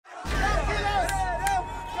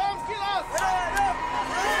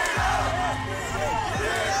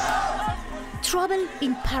Trouble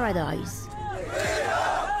in paradise.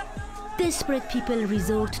 Desperate people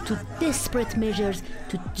resort to desperate measures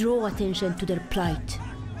to draw attention to their plight.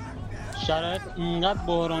 شرایط اینقدر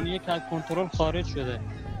بحرانیه که از کنترل خارج شده.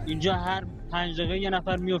 اینجا هر 5 دقیقه یه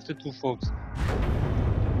نفر میفته تو فوکس.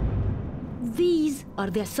 These are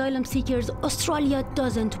the asylum seekers Australia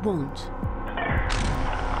doesn't want.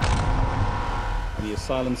 The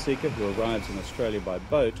asylum seeker who arrives in Australia by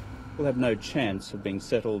boat will have no chance of being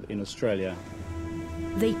settled in Australia.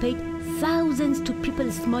 They paid thousands to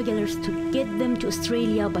people smugglers to get them to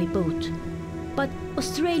Australia by boat. But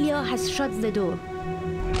Australia has shut the door.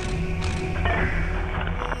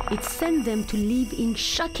 It sent them to live in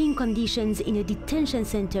shocking conditions in a detention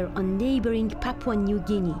center on neighboring Papua New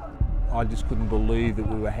Guinea. I just couldn't believe that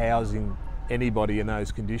we were housing anybody in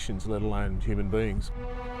those conditions, let alone human beings.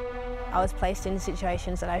 I was placed in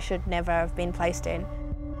situations that I should never have been placed in,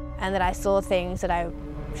 and that I saw things that I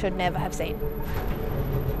should never have seen.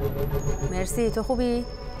 Merci, to خوبی؟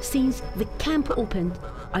 Since the camp opened,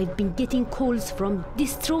 I've been getting calls from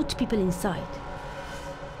distraught people inside.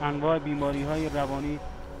 انواع بیماری‌های روانی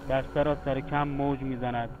در سراسر کمپ موج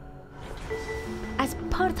می‌زند. As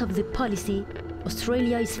part of the policy,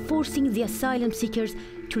 Australia is forcing the asylum seekers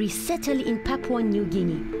to resettle in Papua New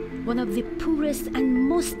Guinea, one of the poorest and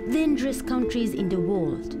most dangerous countries in the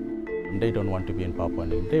world. They don't want to be in Papua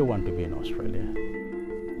New Guinea, they want to be in Australia.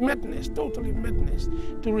 Madness, totally madness,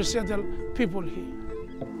 to resettle people here.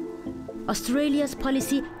 Australia's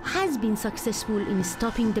policy has been successful in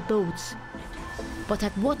stopping the boats, but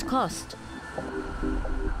at what cost?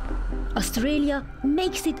 Australia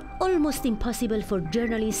makes it almost impossible for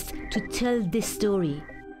journalists to tell this story.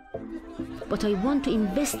 But I want to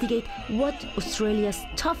investigate what Australia's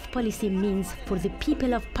tough policy means for the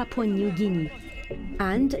people of Papua New Guinea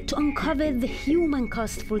and to uncover the human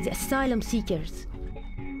cost for the asylum seekers.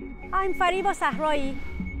 I'm Fariba Sahraei.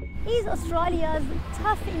 Is Australia's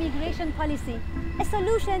tough immigration policy a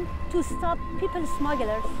solution to stop people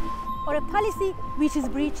smugglers, or a policy which is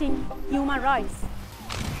breaching human rights?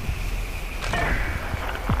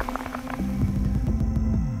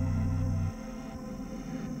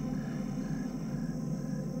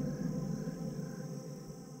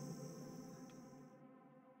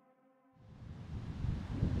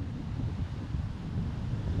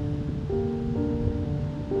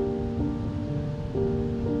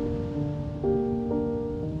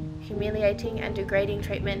 Humiliating and degrading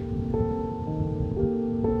treatment.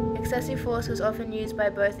 Excessive force was often used by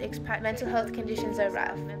both expat. Mental health conditions are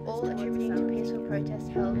rife, all attributing to peaceful protests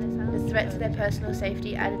held. The threat to their personal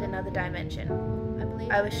safety added another dimension.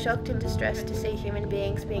 I was shocked and distressed to see human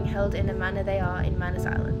beings being held in the manner they are in Manus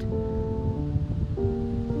Island.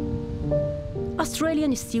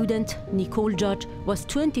 Australian student Nicole Judge was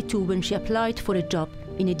 22 when she applied for a job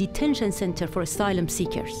in a detention center for asylum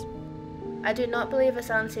seekers. I do not believe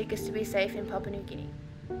asylum seekers to be safe in Papua New Guinea.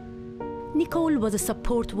 Nicole was a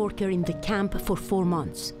support worker in the camp for 4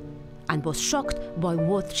 months and was shocked by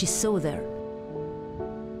what she saw there.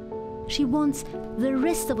 She wants the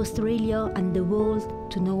rest of Australia and the world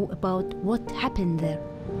to know about what happened there.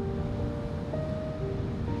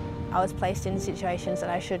 I was placed in situations that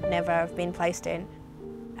I should never have been placed in,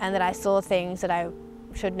 and that I saw things that I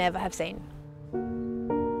should never have seen.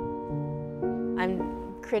 I'm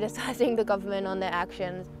criticising the government on their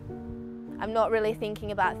actions. I'm not really thinking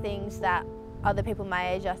about things that other people my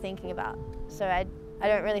age are thinking about. So I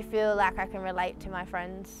don't really feel like I can relate to my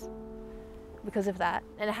friends because of that.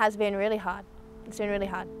 And it has been really hard. It's been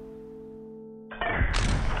really hard.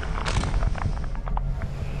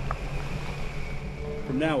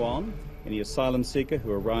 From now on, any asylum seeker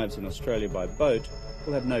who arrives in Australia by boat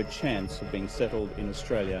will have no chance of being settled in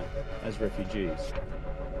Australia as refugees.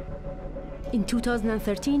 In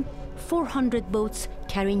 2013, 400 boats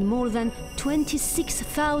carrying more than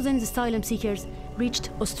 26,000 asylum seekers reached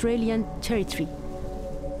Australian territory.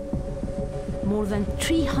 More than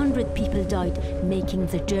 300 people died making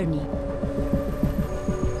the journey.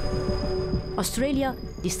 Australia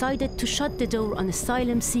decided to shut the door on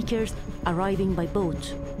asylum seekers arriving by boat.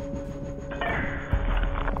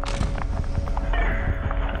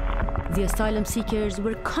 The asylum seekers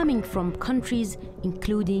were coming from countries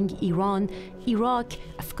including Iran, Iraq,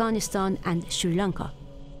 Afghanistan, and Sri Lanka,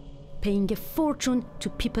 paying a fortune to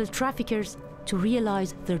people traffickers to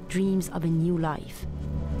realize their dreams of a new life.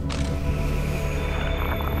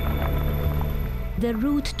 The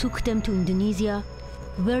route took them to Indonesia,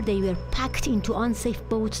 where they were packed into unsafe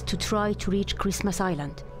boats to try to reach Christmas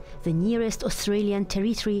Island, the nearest Australian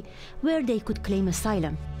territory where they could claim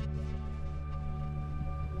asylum.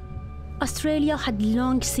 Australia had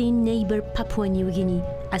long seen neighbour Papua New Guinea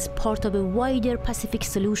as part of a wider Pacific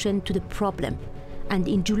solution to the problem, and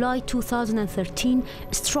in July 2013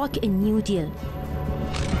 struck a new deal.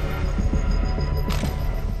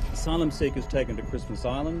 Asylum seekers taken to Christmas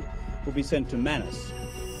Island will be sent to Manus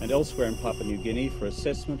and elsewhere in Papua New Guinea for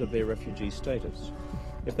assessment of their refugee status.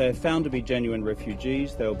 If they are found to be genuine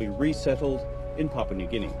refugees, they will be resettled in Papua New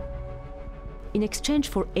Guinea. In exchange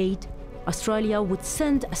for aid, Australia would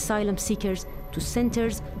send asylum seekers to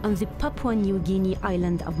centres on the Papua New Guinea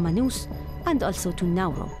island of Manus and also to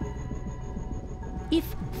Nauru.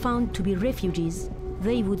 If found to be refugees,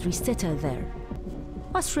 they would resettle there.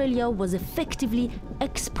 Australia was effectively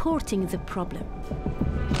exporting the problem.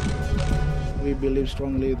 We believe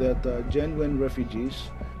strongly that genuine refugees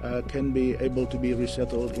can be able to be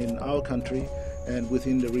resettled in our country and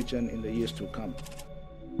within the region in the years to come.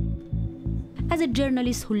 As a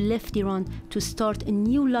journalist who left Iran to start a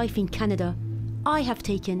new life in Canada, I have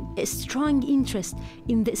taken a strong interest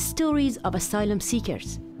in the stories of asylum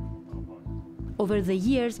seekers. Over the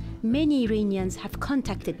years, many Iranians have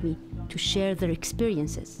contacted me to share their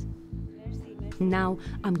experiences. Now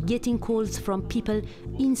I'm getting calls from people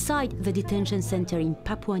inside the detention center in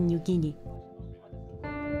Papua New Guinea.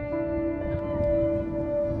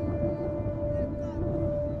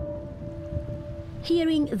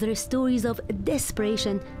 Hearing their stories of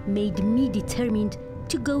desperation made me determined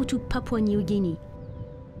to go to Papua New Guinea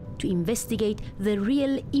to investigate the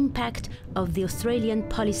real impact of the Australian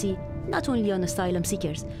policy, not only on asylum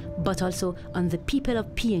seekers, but also on the people of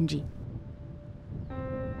PNG.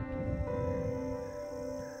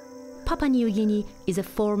 Papua New Guinea is a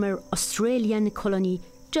former Australian colony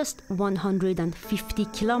just 150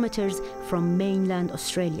 kilometers from mainland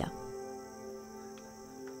Australia.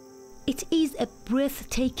 It is a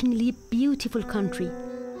breathtakingly beautiful country,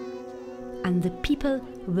 and the people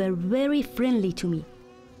were very friendly to me.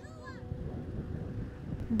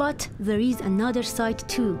 But there is another side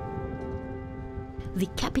too. The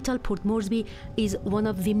capital, Port Moresby, is one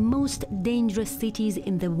of the most dangerous cities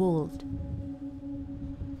in the world.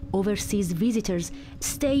 Overseas visitors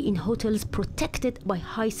stay in hotels protected by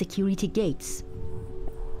high security gates.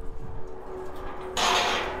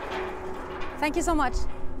 Thank you so much.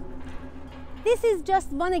 This is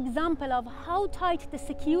just one example of how tight the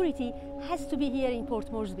security has to be here in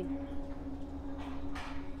Port Moresby.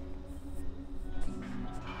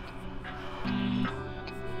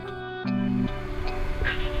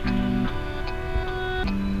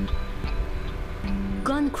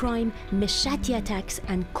 Gun crime, machete attacks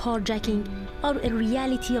and carjacking are a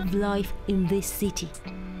reality of life in this city.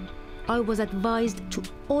 I was advised to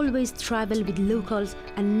always travel with locals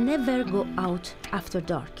and never go out after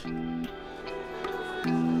dark.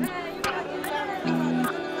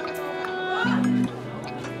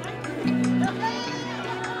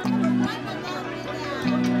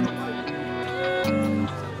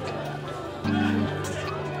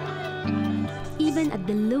 Even at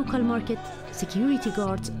the local market, security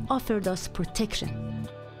guards offered us protection.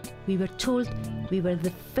 We were told we were the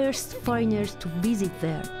first foreigners to visit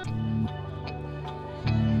there.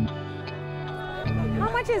 How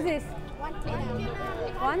much is this?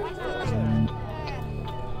 One?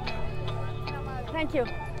 Thank you.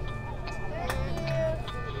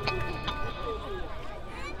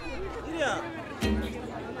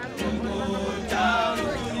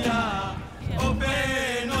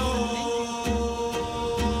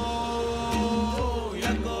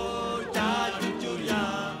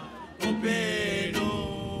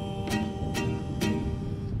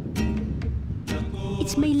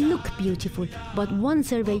 It may look beautiful, but one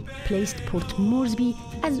survey placed Port Moresby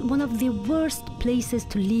as one of the worst places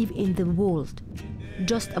to live in the world,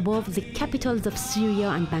 just above the capitals of Syria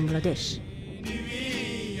and Bangladesh.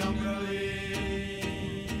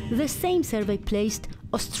 The same survey placed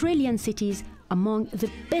Australian cities among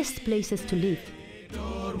the best places to live.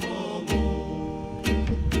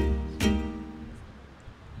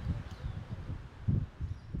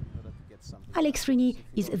 Alex Rini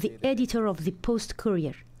is the editor of the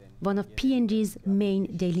Post-Courier, one of PNG's main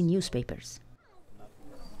daily newspapers.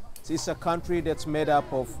 It's a country that's made up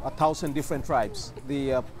of 1,000 different tribes.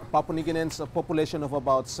 The Papua New Guineans, a population of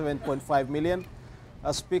about 7.5 million,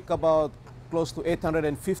 speak about close to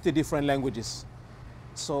 850 different languages.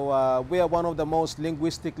 So we are one of the most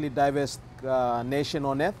linguistically diverse nations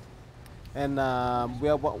on earth, and we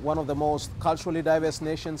are one of the most culturally diverse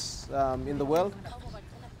nations in the world.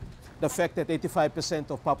 The fact that 85%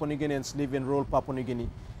 of Papua New Guineans live in rural Papua New Guinea,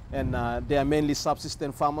 and they are mainly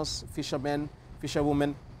subsistence farmers, fishermen,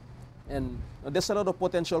 fisherwomen, and there's a lot of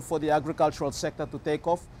potential for the agricultural sector to take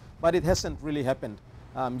off, but it hasn't really happened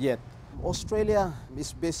yet. Australia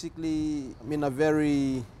is basically in a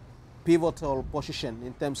very pivotal position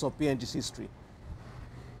in terms of PNG's history.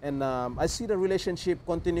 And I see the relationship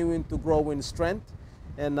continuing to grow in strength.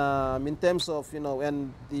 And in terms of,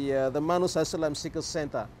 and the Manus Asylum Seekers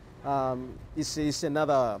Center is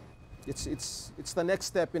another, it's the next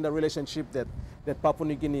step in the relationship that Papua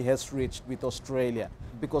New Guinea has reached with Australia.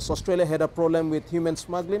 Because Australia had a problem with human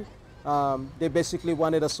smuggling, they basically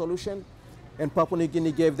wanted a solution, and Papua New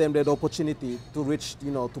Guinea gave them that opportunity to reach,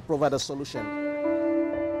 to provide a solution.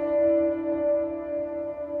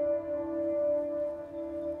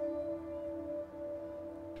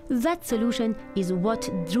 That solution is what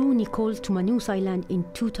drew Nicole to Manus Island in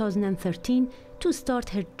 2013 to start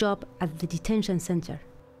her job at the detention center.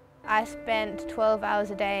 I spent 12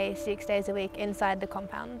 hours a day, 6 days a week inside the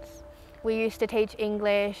compounds. We used to teach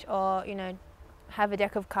English or, have a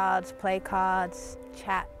deck of cards, play cards,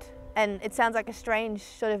 chat. And it sounds like a strange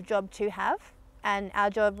sort of job to have. And our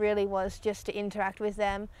job really was just to interact with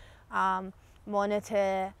them,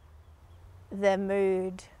 monitor their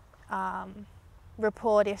mood,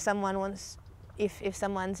 report if someone's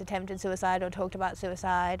attempted suicide or talked about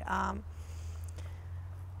suicide.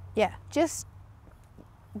 Yeah, just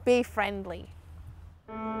be friendly.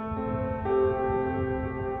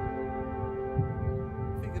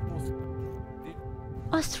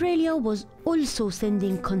 Australia was also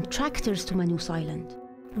sending contractors to Manus Island.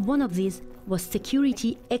 One of these was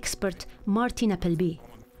security expert Martin Appleby.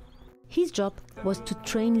 His job was to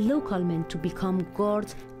train local men to become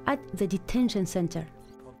guards at the detention center.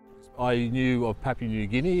 I knew of Papua New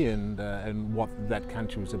Guinea and what that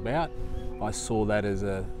country was about. I saw that as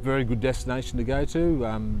a very good destination to go to,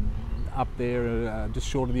 up there just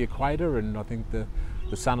short of the equator, and I think the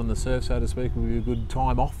sun and the surf, so to speak, would be a good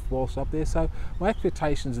time off whilst up there. So my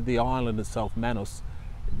expectations of the island itself, Manus,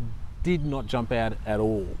 did not jump out at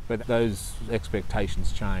all, but those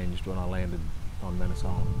expectations changed when I landed on Manus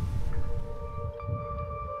Island.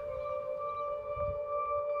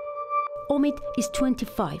 Omid is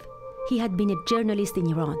 25. He had been a journalist in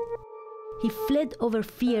Iran. He fled over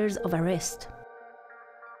fears of arrest.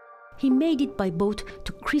 He made it by boat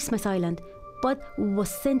to Christmas Island, but was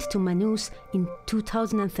sent to Manus in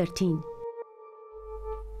 2013.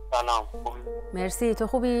 Merci, to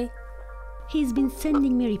خوبی؟ He's been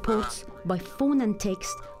sending me reports by phone and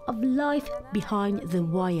text of life behind the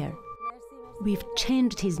wire. We've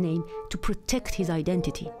changed his name to protect his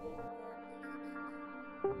identity.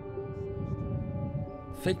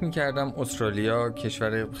 فکر می‌کردم استرالیا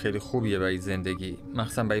کشور خیلی خوبیه برای زندگی،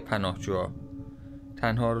 مخصوصا برای پناهجوها.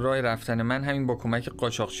 تنها راه رفتن من همین با کمک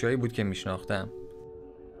قاچاقچیایی بود که میشناختم.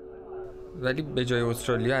 ولی به جای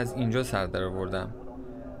استرالیا از اینجا سر در آوردم.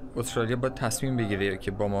 استرالیا باید تصمیم بگیره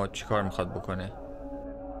که با ما چیکار میخواد بکنه.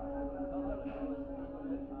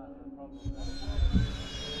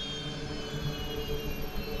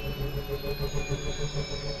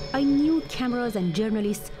 I knew cameras and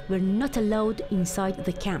journalists were not allowed inside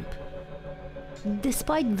the camp.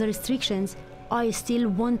 Despite the restrictions, I still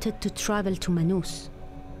wanted to travel to Manus.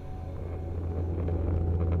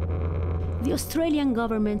 The Australian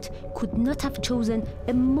government could not have chosen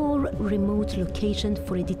a more remote location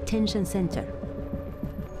for a detention center.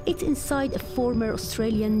 It's inside a former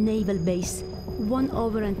Australian naval base, 1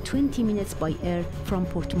 hour and 20 minutes by air from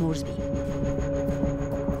Port Moresby.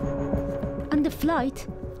 On the flight,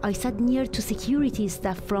 I sat near to security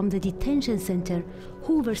staff from the detention center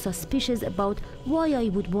who were suspicious about why I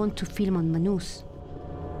would want to film on Manus.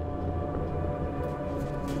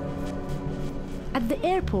 At the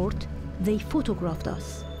airport, they photographed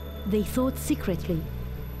us. They thought secretly,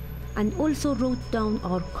 and also wrote down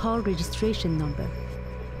our car registration number.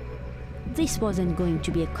 This wasn't going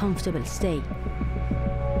to be a comfortable stay.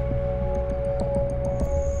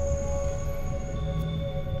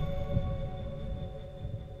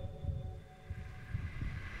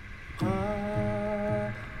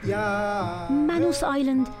 Manus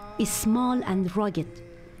Island is small and rugged,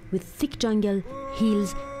 with thick jungle,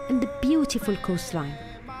 hills, and a beautiful coastline.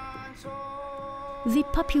 The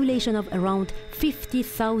population of around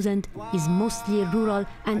 50,000 is mostly rural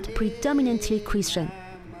and predominantly Christian.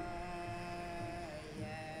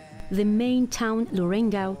 The main town,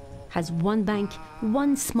 Lorengau, has one bank,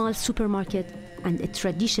 one small supermarket, and a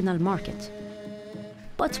traditional market.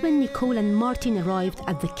 But when Nicole and Martin arrived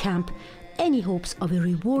at the camp, any hopes of a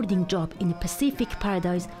rewarding job in a Pacific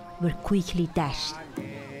paradise were quickly dashed.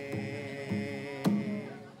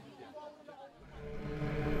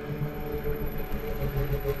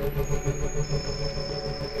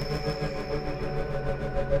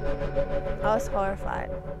 I was horrified.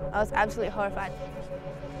 I was absolutely horrified.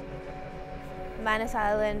 Manus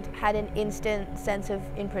Island had an instant sense of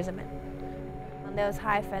imprisonment. There was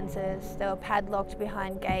high fences, they were padlocked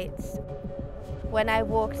behind gates. When I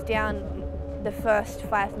walked down the first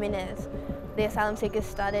 5 minutes, the asylum seekers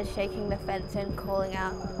started shaking the fence and calling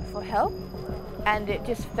out for help. And it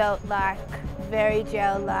just felt like very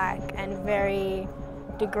jail-like and very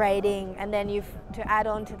degrading. And then to add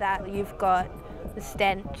on to that, you've got the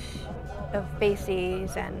stench of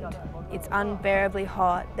feces and it's unbearably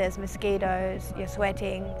hot. There's mosquitoes, you're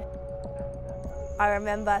sweating. I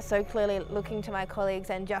remember so clearly looking to my colleagues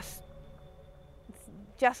and just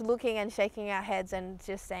looking and shaking our heads and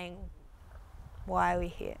just saying, why are we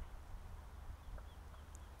here?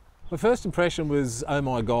 My first impression was, oh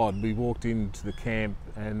my God, we walked into the camp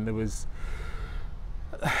and there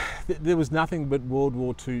was nothing but World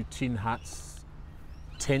War II tin huts,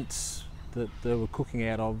 tents that they were cooking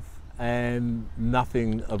out of, and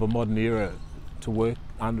nothing of a modern era to work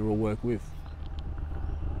under or work with.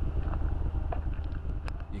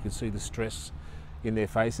 You can see the stress in their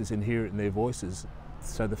faces and hear it in their voices.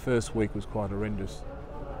 So the first week was quite horrendous.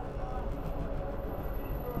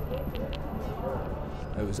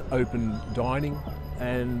 It was open dining,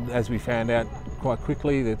 and as we found out quite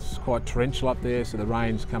quickly, it's quite torrential up there, so the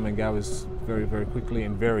rains come and go very, very quickly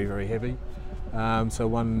and very, very heavy. So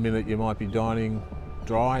one minute you might be dining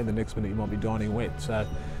dry, and the next minute you might be dining wet. So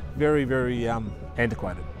very, very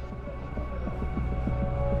antiquated.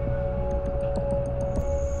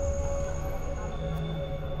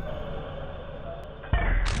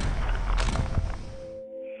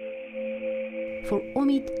 For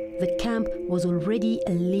Omid, the camp was already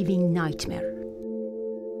a living nightmare.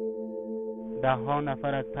 ده‌ها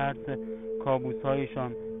نفر از ترس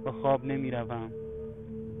کابوس‌هایشان به خواب نمی‌روند.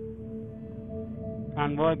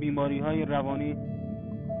 انواع بیماری‌های روانی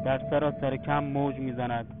در سراسر کمپ موج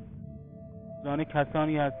می‌زند. زان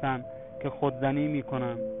کسانی هستند که خودزنی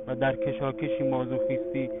می‌کنند و در کشاکشی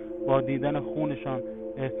مازوخیستی با دیدن خونشان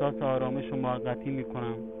احساس آرامش و موقتی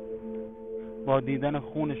می‌کنند. با دیدن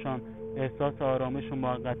خونشان احساس آرامش و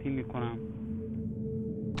موقتی می‌کنم.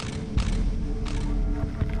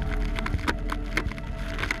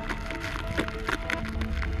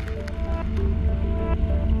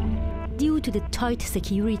 Due to the tight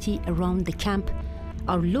security around the camp,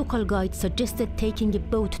 our local guide suggested taking a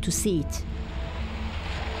boat to see it.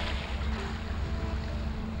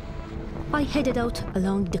 I headed out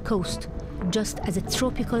along the coast just as a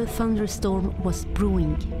tropical thunderstorm was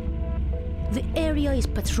brewing. The area is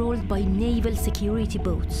patrolled by naval security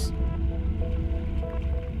boats.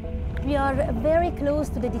 We are very close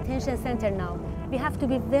to the detention center now. We have to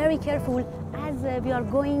be very careful as we are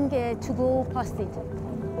going to go past it.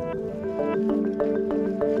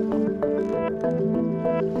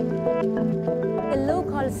 The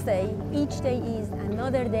locals say each day is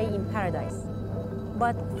another day in paradise.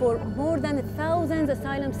 But for more than 1,000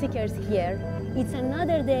 asylum seekers here, it's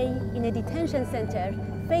another day in a detention center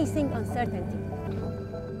facing uncertainty.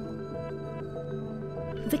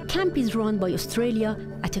 The camp is run by Australia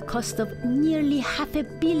at a cost of nearly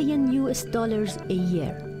 $500 million a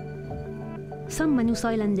year. Some Manus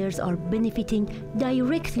Islanders are benefiting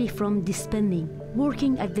directly from this spending,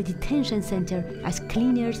 working at the detention center as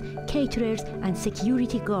cleaners, caterers, and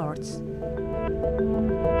security guards.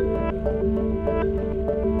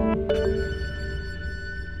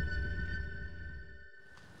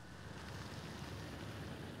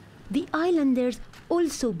 The islanders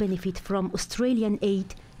also benefit from Australian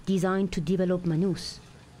aid designed to develop Manus.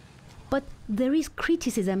 But there is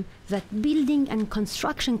criticism that building and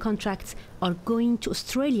construction contracts are going to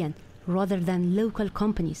Australian rather than local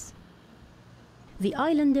companies. The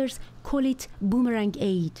islanders call it boomerang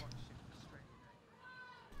aid.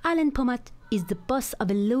 Alan Pomat is the boss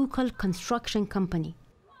of a local construction company.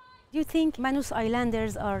 Do you think Manus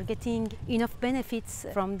Islanders are getting enough benefits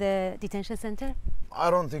from the detention center? I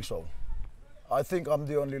don't think so. I think I'm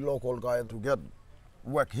the only local guy to get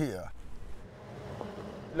work here.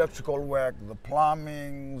 Electrical work, the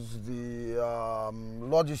plumbings, the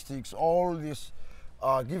logistics, all this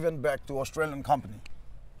are given back to Australian company.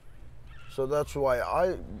 So that's why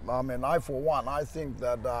I for one, I think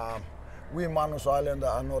that we Manus Islander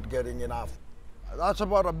are not getting enough. That's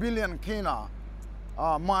about $1 billion kina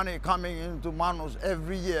money coming into Manus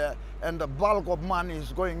every year, and the bulk of money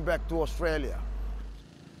is going back to Australia.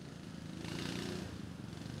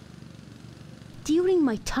 During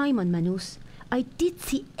my time on Manus, I did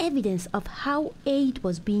see evidence of how aid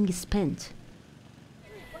was being spent.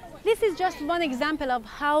 This is just one example of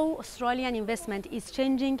how Australian investment is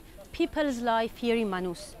changing people's life here in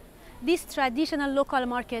Manus. This traditional local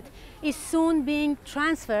market is soon being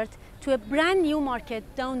transferred to a brand new market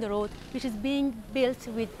down the road, which is being built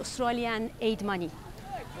with Australian aid money.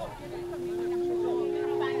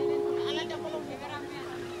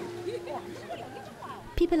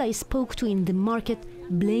 People I spoke to in the market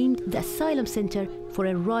blamed the asylum center for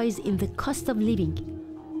a rise in the cost of living,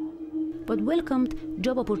 but welcomed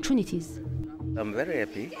job opportunities. I'm very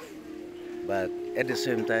happy, but at the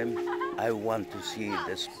same time, I want to see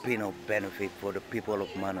the spin-off benefit for the people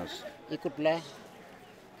of Manus. Ikutlah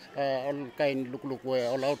all kind look where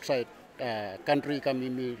all outside country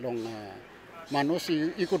kami long Manus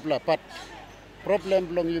ikutlah, but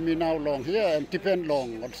problem long you now long here and depend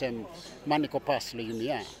long on some money ko pass le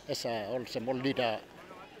you as all some all leader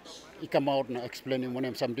he come out and explaining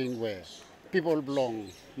when something where people belong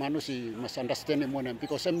Manus must understand him when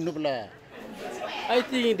because some nubla. I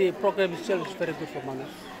think the program itself is very good for Manus.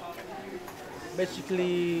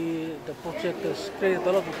 Basically, the project has created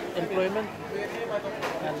a lot of employment,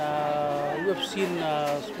 and we have seen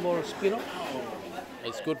a small spin-off.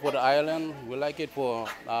 It's good for the island. We like it for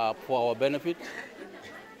our benefit.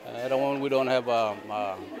 We don't have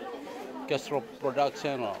cash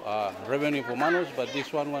production or revenue for Manus, but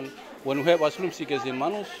this one, when we have asylum seekers in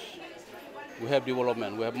Manus, we have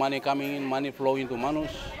development. We have money coming in, money flowing to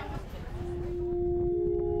Manus.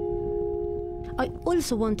 I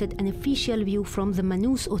also wanted an official view from the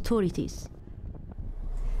Manus authorities.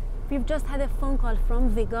 We've just had a phone call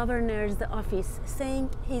from the governor's office saying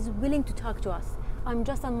he's willing to talk to us. I'm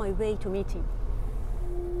just on my way to meet him.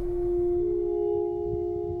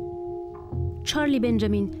 Charlie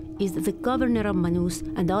Benjamin is the governor of Manus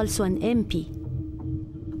and also an MP.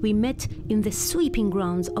 We met in the sweeping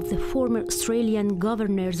grounds of the former Australian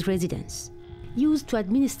governor's residence, used to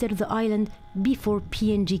administer the island before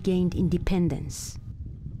PNG gained independence.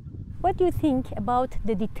 What do you think about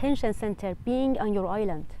the detention center being on your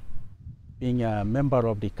island? Being a member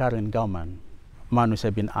of the current government, Manus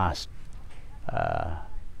have been asked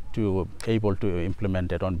to able to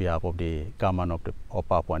implement it on behalf of the government of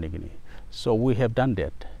Papua New Guinea. So we have done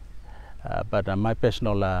that. But my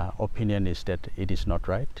personal opinion is that it is not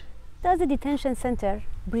right. Does the detention center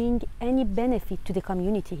bring any benefit to the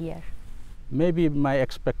community here? Maybe my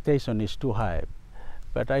expectation is too high,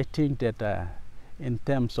 but I think that in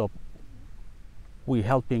terms of we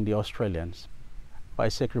helping the Australians by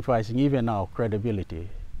sacrificing even our credibility,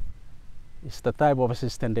 it's the type of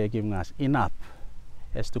assistance they're giving us enough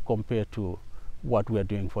as to compare to what we're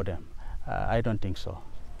doing for them. I don't think so.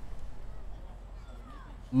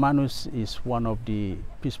 Manus is one of the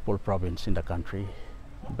peaceful provinces in the country,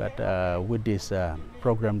 but with this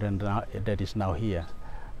program that is now here,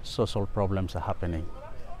 social problems are happening.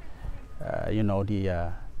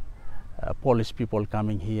 The police people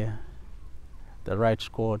coming here, the rights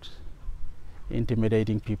courts,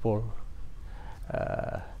 intimidating people,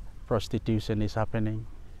 prostitution is happening.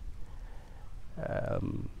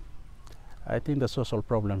 I think the social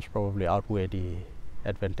problems probably outweigh the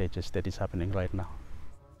advantages that is happening right now.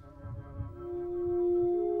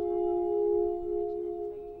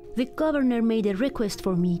 The governor made a request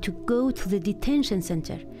for me to go to the detention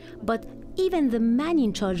center, but even the man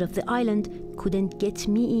in charge of the island couldn't get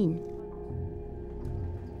me in.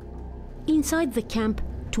 Inside the camp,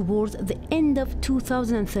 towards the end of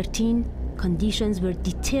 2013, conditions were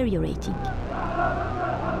deteriorating.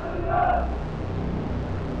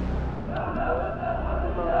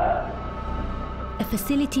 A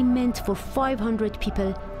facility meant for 500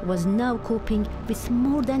 people was now coping with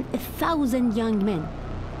more than 1,000 young men.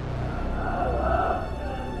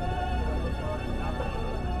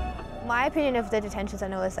 My opinion of the detention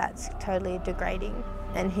center was that's totally degrading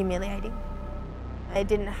and humiliating. They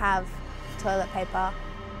didn't have toilet paper.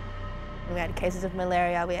 We had cases of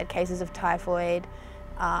malaria, we had cases of typhoid,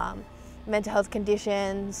 mental health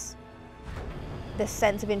conditions, the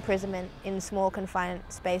sense of imprisonment in small confined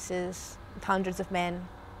spaces, with hundreds of men,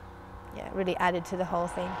 really added to the whole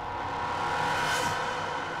thing.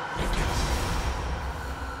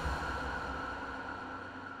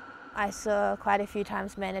 I saw quite a few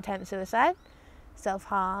times men attempt suicide,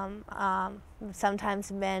 self-harm.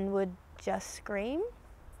 Sometimes men would just scream,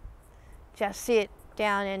 just sit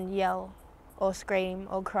down and yell or scream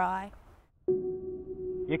or cry.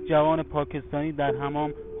 یک جوان پاکستانی در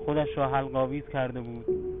حمام خودش را حلق‌آویز کرده بود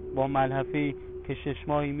با ملحفه‌ای که 6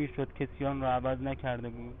 ماهی میشد کسیان را عوض نکرده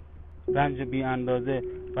بود. رنج بی اندازه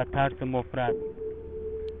و ترس مفرط.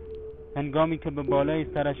 هنگامی که به بالای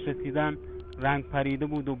سرش رسیدن رنگ پریده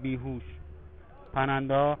بود و بیهوش.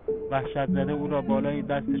 پناهنده‌ها وحشت زده او را بالای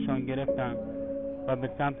دستشان گرفتند و به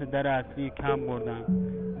سمت در اصلی کمپ بردند.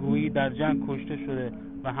 گویی در جنگ کشته شده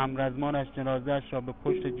و همرزمانش جنازه‌اش را به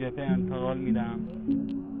پشت جبهه انتقال می‌دهند.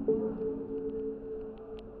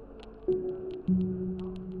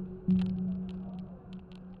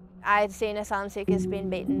 I'd seen asylum seekers being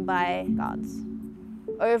beaten by guards.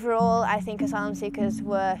 Overall, I think asylum seekers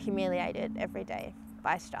were humiliated every day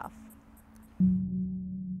by staff.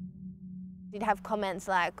 You'd have comments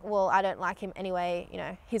like, well, I don't like him anyway, you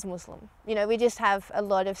know, he's Muslim. You know, we just have a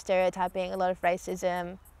lot of stereotyping, a lot of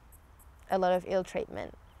racism, a lot of ill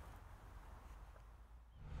treatment.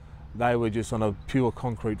 They were just on a pure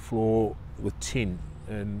concrete floor with tin,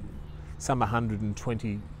 and some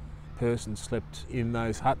 120 persons slept in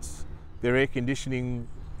those huts. Their air conditioning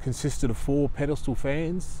consisted of 4 pedestal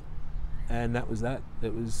fans, and that was that.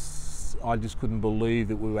 I just couldn't believe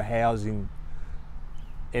that we were housing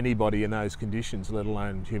anybody in those conditions, let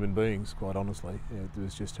alone human beings, quite honestly. Yeah, it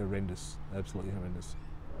was just horrendous, absolutely horrendous.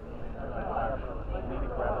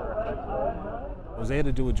 I was there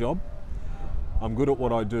to do a job. I'm good at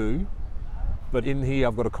what I do, but in here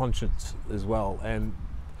I've got a conscience as well, and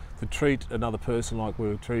to treat another person like we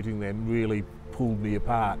were treating them really pulled me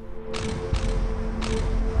apart.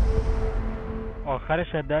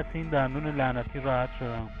 آخرش از دست این دندون لعنتی راحت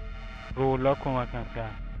شدم. رولا کمکم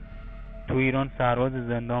کرد. تو ایران سرباز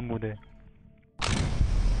زندان بوده.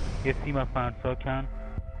 یه سیم از فرنسا کن،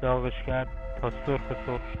 داغش کرد تا سرخ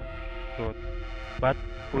شد. بعد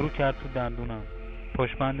فرو کرد تو دندونم.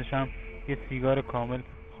 پشتبندش هم یه سیگار کامل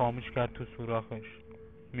خاموش کرد تو سوراخش.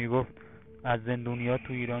 میگفت از زندونیا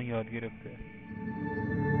تو ایران یاد گرفته.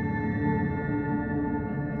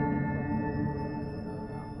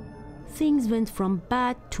 Things went from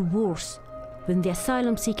bad to worse when the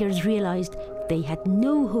asylum seekers realized they had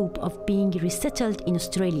no hope of being resettled in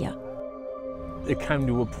Australia. It came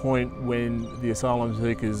to a point when the asylum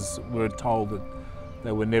seekers were told that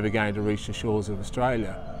they were never going to reach the shores of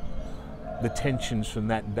Australia. The tensions from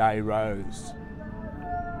that day rose.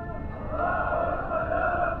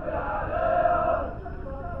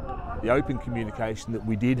 The open communication that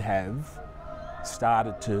we did have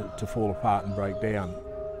started to fall apart and break down.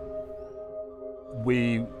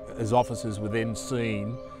 We, as officers, were then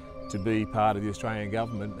seen to be part of the Australian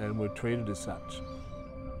government and were treated as such.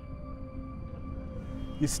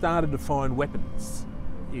 You started to find weapons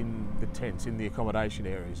in the tents, in the accommodation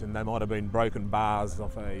areas, and they might have been broken bars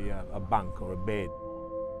off a bunk or a bed.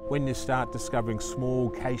 When you start discovering small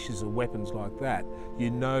caches of weapons like that, you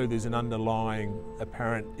know there's an underlying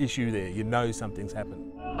apparent issue there. You know something's happened.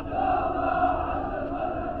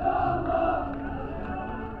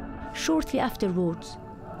 Shortly afterwards,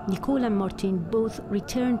 Nicole and Martin both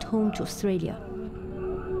returned home to Australia.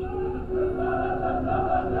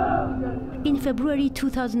 In February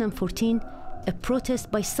 2014, a protest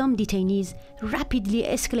by some detainees rapidly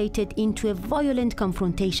escalated into a violent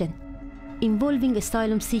confrontation, involving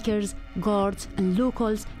asylum seekers, guards, and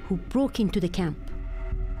locals who broke into the camp.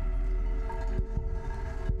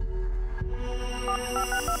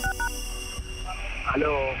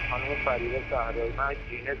 الو خانم فریبا سهرایی، من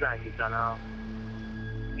جینه زنگ میزنم.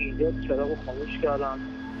 اینجا چراغو خاموش کردم.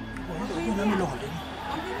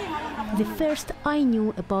 The first I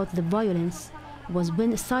knew about the violence was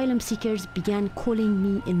when asylum seekers began calling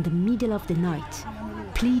me in the middle of the night,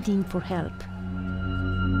 pleading for help.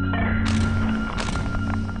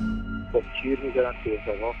 با شیر میذارن توی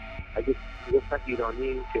اتاقا. اگه میگفتن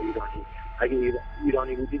ایرانی که ایرانی، اگه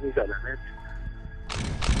ایرانی بودی میزدنت.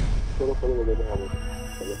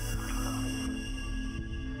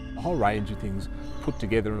 A whole range of things put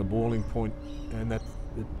together in a boiling point, and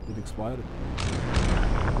it exploded.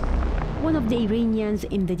 One of the Iranians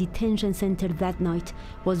in the detention center that night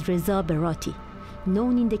was Reza Berati,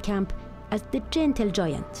 known in the camp as the Gentle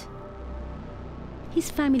Giant. His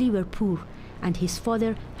family were poor, and his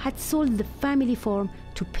father had sold the family farm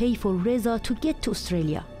to pay for Reza to get to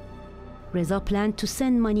Australia. Reza planned to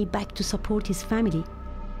send money back to support his family.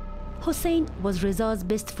 Hossein was Reza's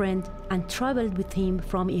best friend and traveled with him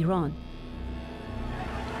from Iran.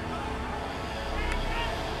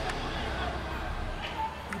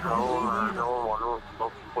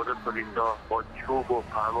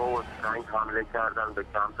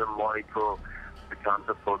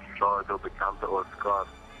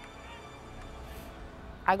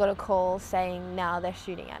 I got a call saying now they're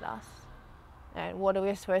shooting at us. And what are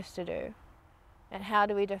we supposed to do? And how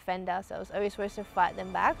do we defend ourselves? Are we supposed to fight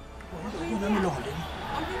them back?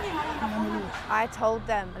 I told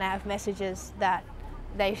them, and I have messages, that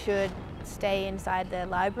they should stay inside the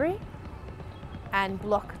library and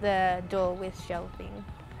block the door with shelving.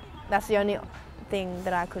 That's the only thing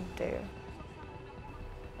that I could do.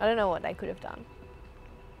 I don't know what they could have done.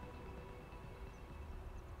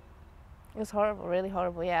 It was horrible, really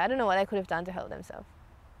horrible, yeah. I don't know what they could have done to help themselves.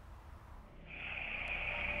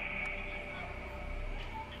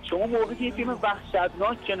 شما موقعی که فیلم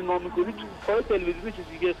وحشتناک که نگاه میکنید تو کار تلویزیون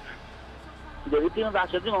چیزی که دارید فیلم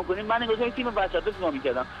وحشتناک نگاه میکنید، من نگاه فیلم وحشتناک نگاه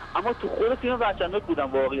میکردم اما تو خود فیلم وحشتناک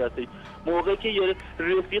بودم واقعیتش. موقعی که یه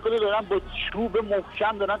رفیق رو دارن با چوب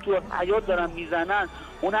محکم دارن تو حیاط دارن میزنن،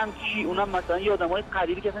 اونم کی؟ اونم مثلا یه آدمای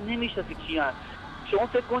غریبی که اصلا نمیشناسی کیان. شما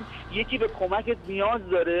فکر کن یکی به کمکت نیاز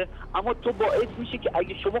داره اما تو باعث میشه که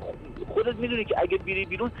اگه شما خودت میدونی که اگه بیری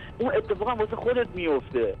بیرون اون اتفاقا واسه خودت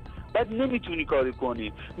میفته، بعد نمیتونی کاری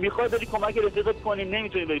کنی، میخوای بری کمک رفیقت کنی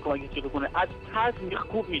نمیتونی بری کمک رفیقت کنی، از ترس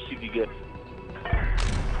میخکوب میشی دیگه.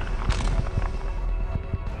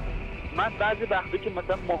 من بعضی وقتا که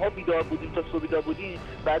مثلا ماها بیدار بودیم تا صبح بیدار بودیم،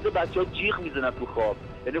 بعضی بچه‌ها جیغ میزنن تو خواب،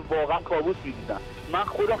 یعنی واقعا کابوس میدیدن. من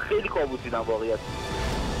خودم خیلی کابوس دیدم واقعیت.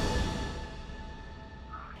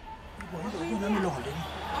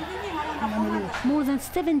 More than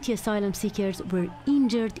 70 asylum seekers were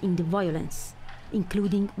injured in the violence,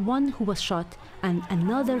 including one who was shot and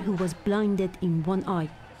another who was blinded in one eye.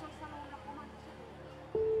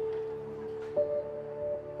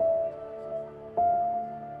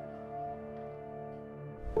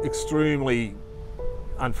 Extremely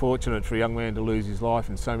unfortunate for a young man to lose his life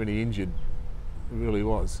and so many injured. It really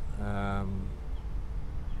was.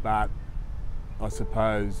 But I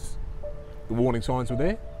suppose the warning signs were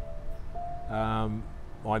there.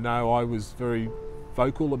 I know I was very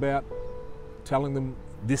vocal about telling them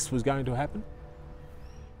this was going to happen.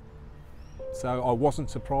 So I wasn't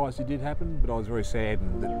surprised it did happen, but I was very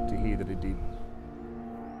saddened to hear that it did.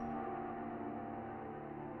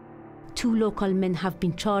 2 local men have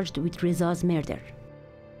been charged with Reza's murder.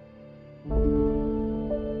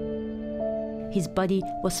 His body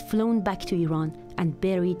was flown back to Iran and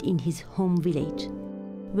buried in his home village,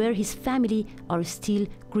 where his family are still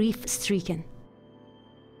grief-stricken.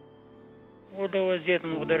 وضع وضعیت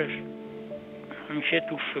مقدرش همیشه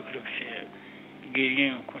تو فکرش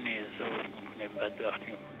گریه میکنه، زار میکنه، بدبخت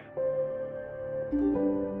میکنه.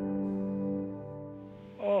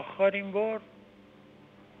 آخرین بار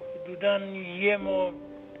حدوداً 1 ماه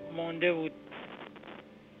مانده بود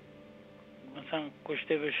مثلا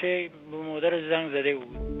کشته بشه، به مادرش زنگ زده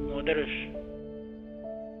بود. مادرش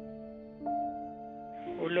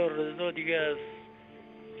اولا رضا دیگه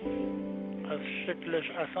از شکلش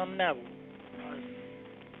اصلا نبود، از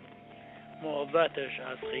محبتش،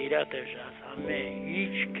 از غیرتش، از همه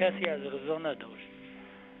هیچ کسی از رضا نداشت.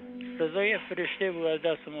 رضا یه فرشته بود، از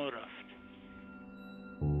دست ما رفت.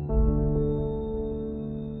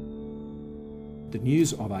 The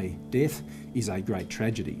news of a death is a great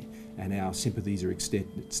tragedy, and our sympathies are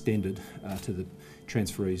extended to the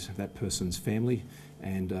transferees of that person's family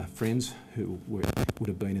and friends who would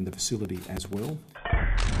have been in the facility as well.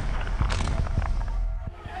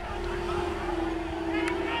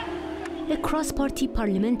 A cross-party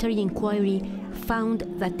parliamentary inquiry found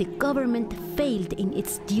that the government failed in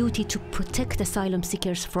its duty to protect asylum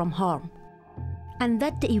seekers from harm, and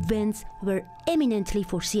that the events were eminently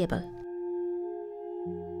foreseeable.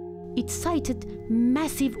 It cited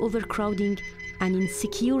massive overcrowding, an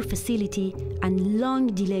insecure facility, and long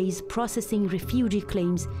delays processing refugee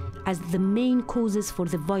claims as the main causes for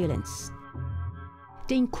the violence.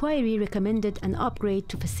 The inquiry recommended an upgrade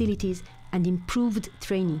to facilities and improved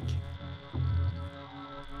training.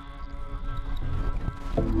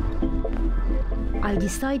 I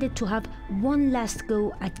decided to have one last go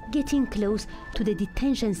at getting close to the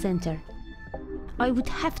detention center. I would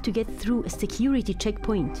have to get through a security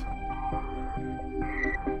checkpoint.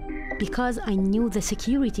 Because I knew the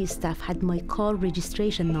security staff had my car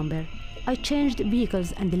registration number, I changed vehicles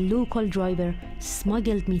and the local driver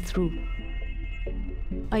smuggled me through.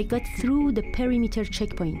 I got through the perimeter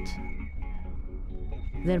checkpoint.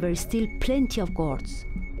 There were still plenty of guards.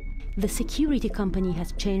 The security company has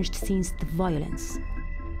changed since the violence.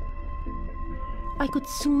 I could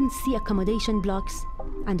soon see accommodation blocks,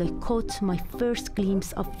 and I caught my first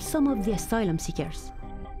glimpse of some of the asylum seekers.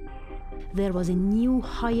 There was a new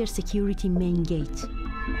higher security main gate.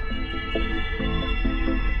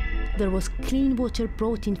 There was clean water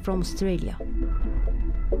brought in from Australia.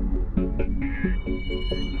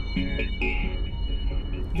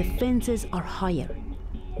 The fences are higher,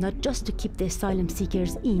 not just to keep the asylum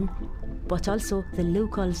seekers in, but also the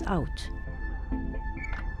locals out.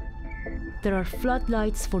 There are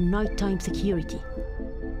floodlights for nighttime security.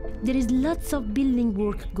 There is lots of building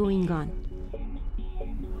work going on.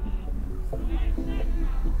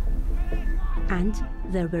 And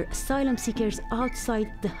there were asylum seekers outside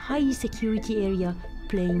the high security area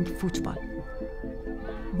playing football.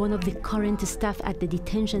 One of the current staff at the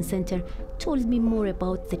detention center told me more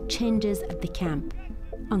about the changes at the camp,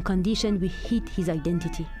 on condition we hid his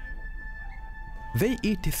identity. They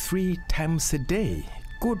eat 3 times a day,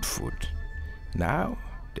 good food. Now,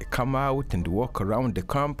 they come out and walk around the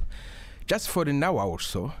camp just for an hour or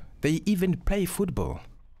so. They even play football.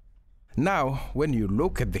 Now, when you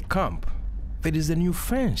look at the camp, there is a new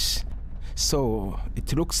fence. So it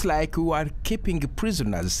looks like we are keeping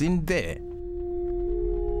prisoners in there.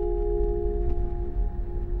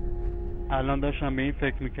 الان داشتم به این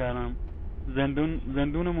فکر میکردم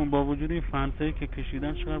زندونمون با وجود این فنسایی که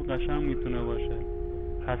کشیدن چقدر قشنگ میتونه باشه.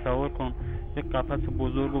 تصور کن یک قفس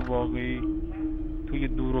بزرگ و واقعی توی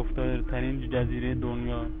دور افتاده ترین جزیره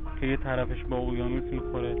دنیا که یه طرفش با اقیانوس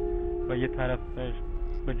میخوره و یه طرفش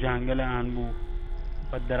به جنگل انبوه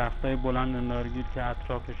و درختای بلند نارگیل که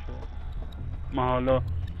اطرافشه. ما حالا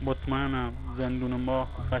مطمئنم زندون ما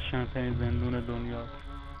قشنگترین زندون دنیاست.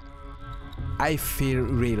 I feel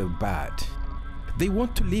real bad. They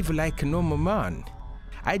want to live like a normal man.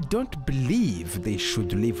 I don't believe they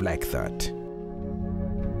should live like that.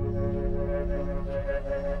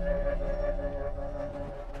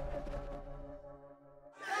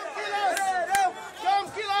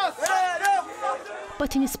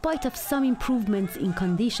 But in spite of some improvements in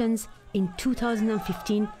conditions, in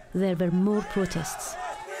 2015 there were more protests.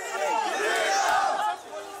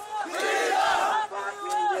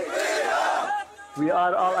 We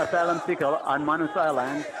are all asylum seekers on Manus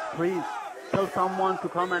Island. Please tell someone to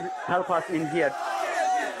come and help us in here.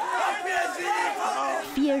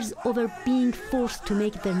 Fears over being forced to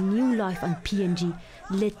make their new life on PNG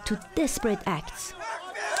led to desperate acts.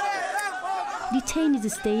 Detainees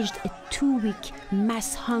staged a 2-week mass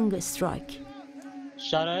hunger strike.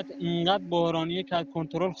 شرایط اینقدر بحرانیه که از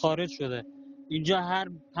کنترل خارج شده. اینجا هر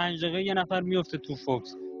 5 دقیقه یه نفر میفته تو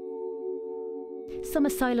فوکس. Some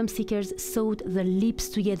asylum seekers sewed their lips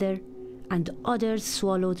together and others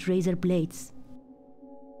swallowed razor blades.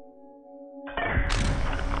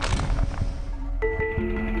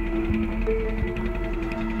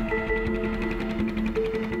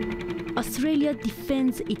 Australia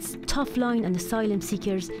defends its tough line on asylum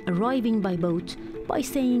seekers arriving by boat by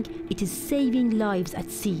saying it is saving lives at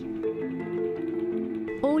sea.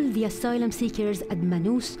 All the asylum seekers at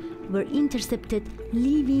Manus were intercepted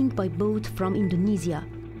leaving by boat from Indonesia.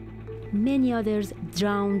 Many others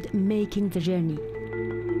drowned making the journey.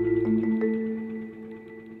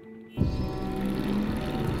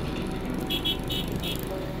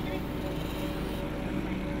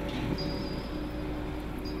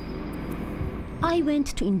 I went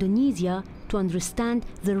to Indonesia to understand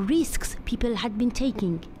the risks people had been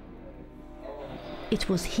taking. It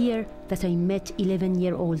was here that I met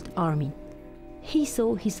 11-year-old Armin. He saw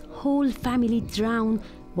his whole family drown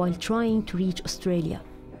while trying to reach Australia.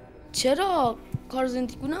 چرا؟ کار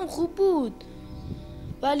زندگی‌ام خوب بود.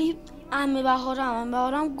 ولی عمه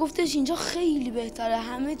بهارم گفتش اینجا خیلی بهتره.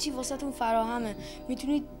 همه چی واسهتون فراهمه.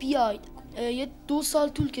 میتونید بیاید. یه 2 سال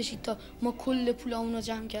طول کشید تا ما کل پولامون رو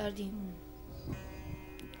جمع کردیم.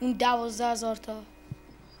 اون 12,000 تا.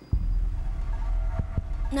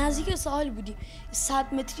 نزدیک ساحل بودیم.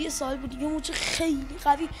 100 متری ساحل بودیم. یه موج خیلی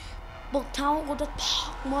قوی با تمام قدرت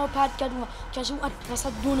ما رو پرت کرد اون کشم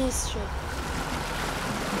وسط 2 نصف شد.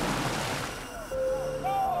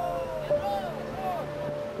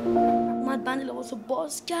 اومد بند لباس رو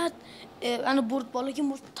باز کرد منو برد بالا که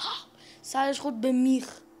مرد سرش خود به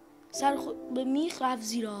میخ رفت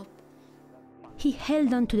زیر آب. He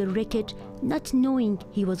held on to the wreckage not knowing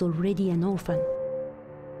he was already an orphan.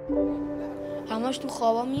 همش تو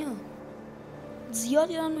خوابا میاد.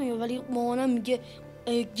 زیاد یادم نمیاد ولی مامانم میگه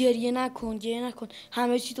گریه نکن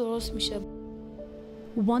همه چی درست میشه.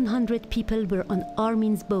 100 people were on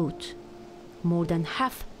Armin's boat. More than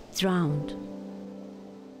half drowned.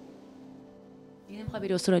 نمیخوای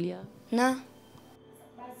بری استرالیا؟ نه.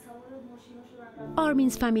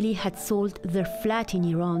 Armin's family had sold their flat in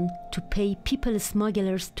Iran to pay people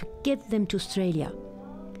smugglers to get them to Australia.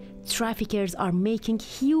 Traffickers are making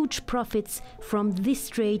huge profits from this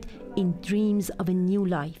trade in dreams of a new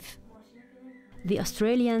life. The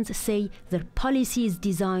Australians say their policy is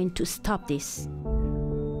designed to stop this.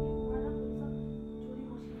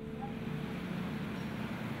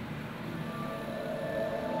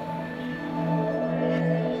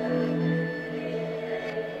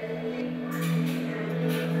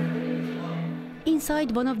 Inside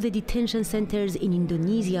one of the detention centers in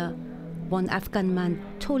Indonesia, one Afghan man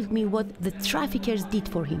told me what the traffickers did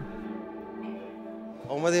for him.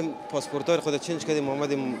 آمدیم پاسپورت‌های خود چنج کردیم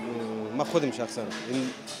آمدیم ما خودم شخصا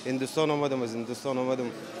هندوستان آمدم از هندوستان آمدم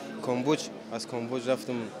کامبوج از کامبوج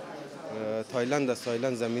رفتم تایلند از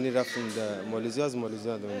تایلند زمینی رفتم در مالزی از مالزی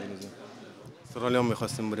در اندونزی استرالیا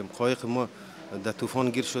می‌خواستیم بریم قایق ما در طوفان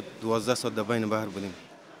گیر شد 12 ساعت در بین بحر بودیم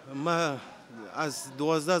ما از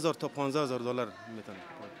 12000 تا 15000 دلار میتونه.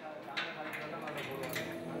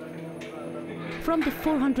 From the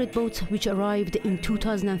 400 boats which arrived in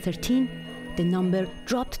 2013, the number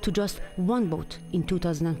dropped to just 1 boat in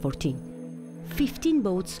 2014. 15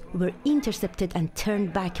 boats were intercepted and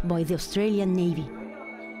turned back by the Australian Navy.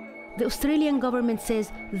 The Australian government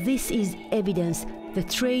says this is evidence the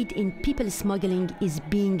trade in people smuggling is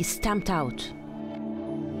being stamped out.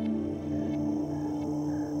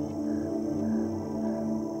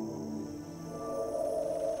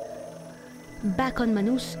 Back on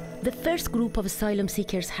Manus, the first group of asylum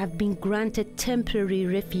seekers have been granted temporary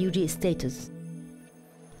refugee status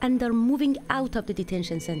and are moving out of the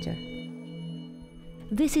detention center.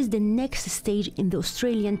 This is the next stage in the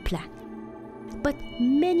Australian plan. But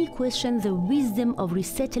many question the wisdom of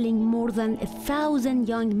resettling more than 1,000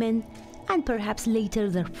 young men and perhaps later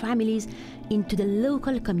their families into the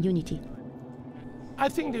local community. I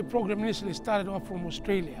think the program initially started off from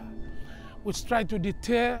Australia, which tried to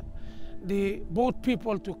deter the boat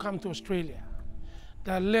people to come to Australia,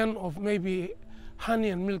 the land of maybe honey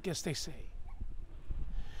and milk, as they say.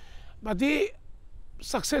 But the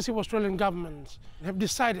successive Australian governments have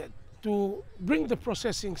decided to bring the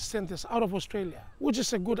processing centers out of Australia, which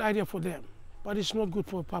is a good idea for them, but it's not good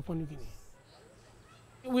for Papua New Guinea.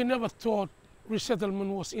 We never thought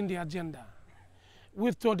resettlement was in the agenda.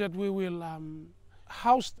 We thought that we will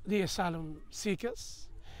house the asylum seekers.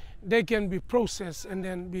 They can be processed and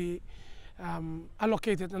then be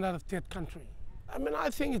allocated another third country. I mean, I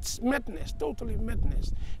think it's madness, totally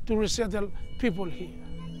madness, to resettle people here.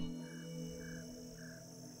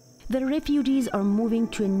 The refugees are moving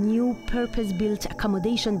to a new purpose-built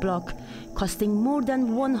accommodation block costing more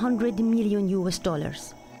than $100 million.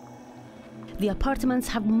 The apartments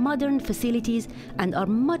have modern facilities and are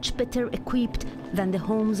much better equipped than the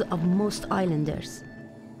homes of most islanders.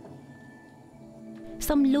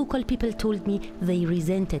 Some local people told me they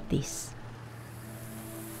resented this.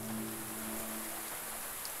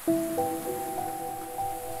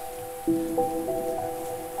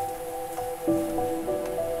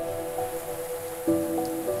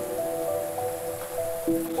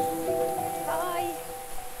 Hi,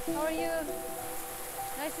 how are you?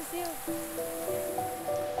 Nice to see you.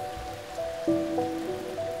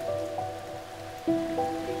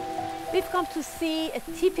 We've come to see a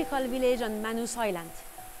typical village on Manus Island.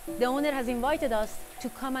 The owner has invited us to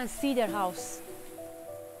come and see their house.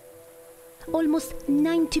 Almost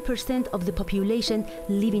 90% of the population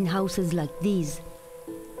live in houses like these.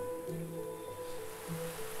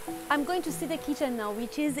 I'm going to see the kitchen now,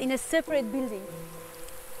 which is in a separate building.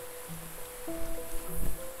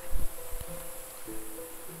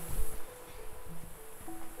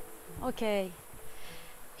 Okay,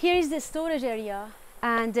 here is the storage area,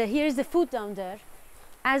 and here is the food down there.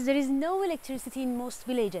 As there is no electricity in most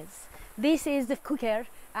villages, this is the cooker,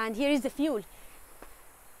 and here is the fuel.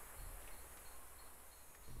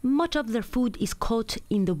 Much of their food is caught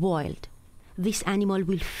in the wild. This animal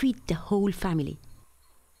will feed the whole family.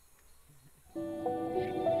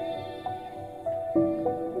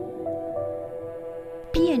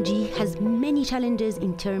 PNG has many challenges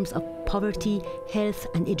in terms of poverty, health,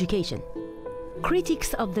 and education.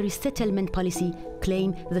 Critics of the resettlement policy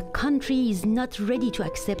claim the country is not ready to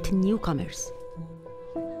accept newcomers.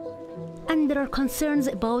 And there are concerns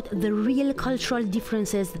about the real cultural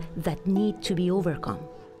differences that need to be overcome.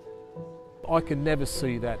 I can never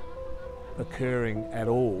see that occurring at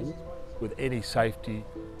all with any safety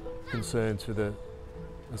concerns for the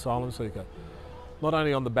asylum seeker. Not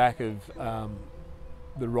only on the back of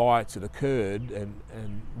the riots that occurred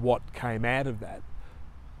and what came out of that,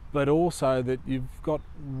 but also that you've got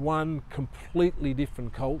one completely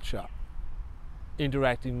different culture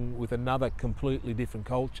interacting with another completely different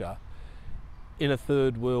culture in a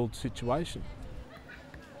third world situation.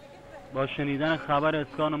 با شنیدن خبر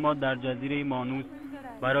اسکان ما در جزیره مانوس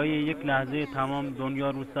برای یک لحظه تمام دنیا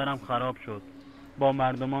رو سرم خراب شد، با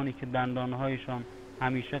مردمانی که دندانهایشان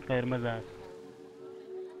همیشه قرمز است.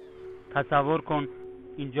 تصور کن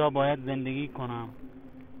اینجا باید زندگی کنم،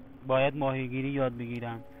 باید ماهیگیری یاد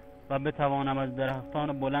بگیرم و بتوانم از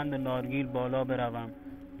درختان بلند نارگیل بالا بروم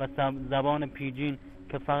و زبان پیجین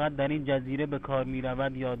که فقط در این جزیره به کار می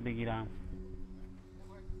رود یاد بگیرم.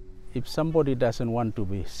 If somebody doesn't want to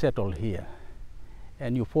be settled here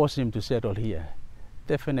and you force him to settle here,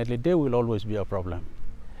 definitely there will always be a problem.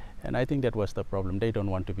 And I think that was the problem. They don't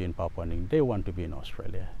want to be in Papua New Guinea, they want to be in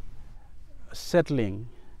Australia. Settling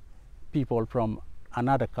people from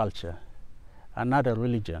another culture, another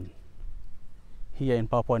religion here in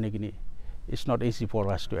Papua New Guinea, it's not easy for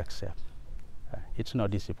us to accept. It's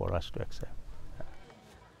not easy for us to accept.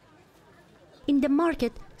 In the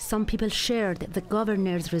market, some people shared the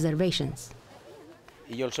governor's reservations.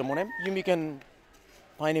 You can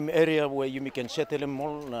find an area where you can settle them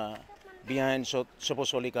all behind so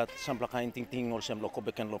supposedly got some kind of thing or some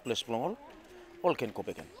Kobekan place all can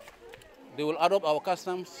Kobekan. They will adopt our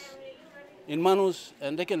customs in Manus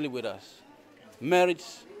and they can live with us. Marriage,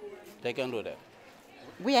 they can do that.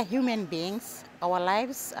 We are human beings. Our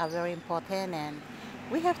lives are very important and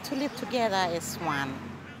we have to live together as one.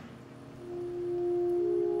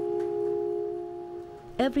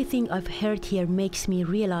 Everything I've heard here makes me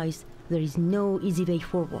realize there is no easy way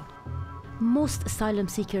forward. Most asylum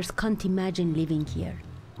seekers can't imagine living here.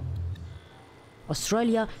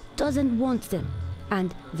 Australia doesn't want them,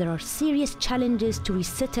 and there are serious challenges to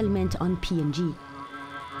resettlement on PNG.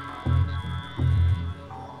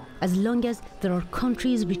 As long as there are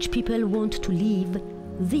countries which people want to leave,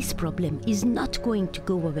 this problem is not going to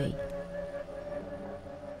go away.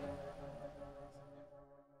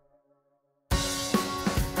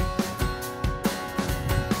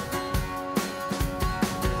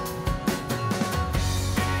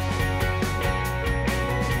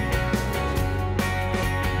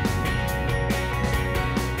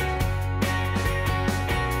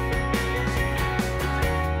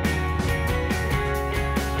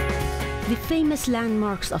 The famous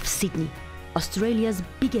landmarks of Sydney, Australia's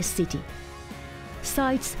biggest city.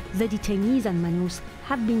 Sites the detainees and Manus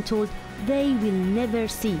have been told they will never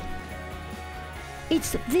see.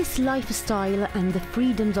 It's this lifestyle and the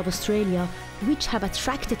freedoms of Australia which have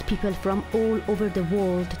attracted people from all over the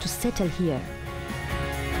world to settle here.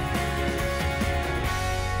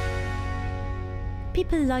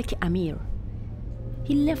 People like Amir.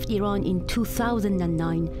 He left Iran in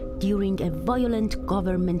 2009 during a violent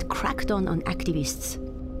government crackdown on activists.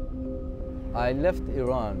 I left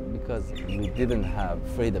Iran because we didn't have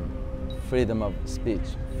freedom of speech,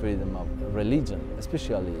 freedom of religion,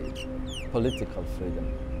 especially political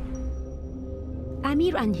freedom.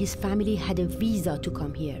 Amir and his family had a visa to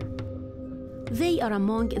come here. They are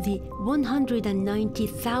among the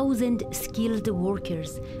 190,000 skilled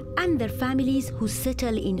workers and their families who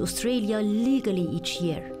settle in Australia legally each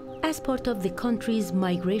year as part of the country's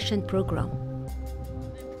migration program.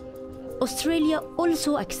 Australia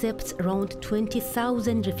also accepts around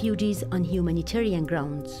 20,000 refugees on humanitarian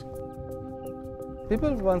grounds.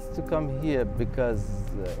 People want to come here because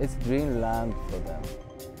it's dreamland for them.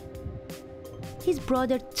 His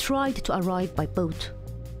brother tried to arrive by boat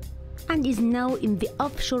and is now in the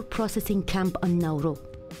offshore processing camp on Nauru.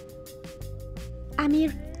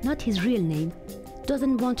 Amir, not his real name,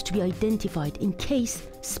 doesn't want to be identified in case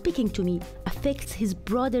speaking to me affects his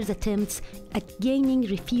brother's attempts at gaining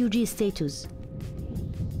refugee status.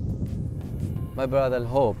 My brother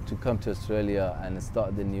hoped to come to Australia and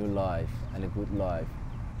start a new life and a good life,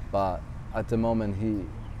 but at the moment he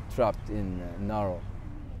trapped in Nauru.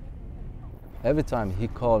 Every time he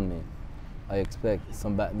called me, I expect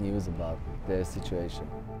some bad news about their situation.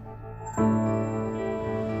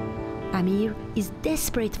 Amir is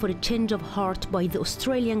desperate for a change of heart by the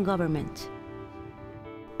Australian government.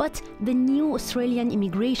 But the new Australian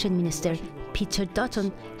Immigration Minister, Peter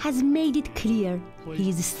Dutton, has made it clear he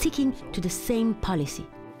is sticking to the same policy.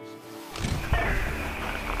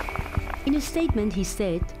 In a statement he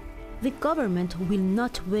said, the government will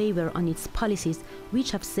not waver on its policies which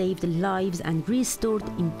have saved lives and restored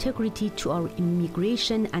integrity to our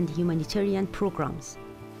immigration and humanitarian programs.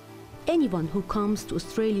 Anyone who comes to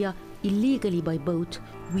Australia illegally by boat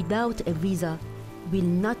without a visa will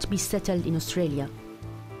not be settled in Australia.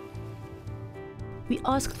 We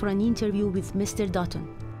asked for an interview with Mr.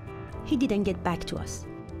 Dutton. He didn't get back to us.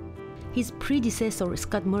 His predecessor,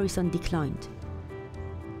 Scott Morrison, declined.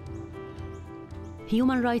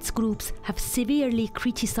 Human rights groups have severely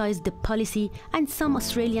criticized the policy and some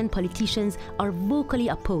Australian politicians are vocally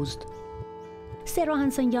opposed. Sarah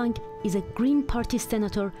Hanson-Young is a Green Party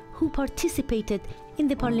senator who participated in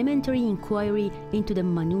the parliamentary inquiry into the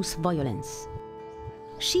Manus violence.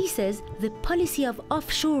 She says the policy of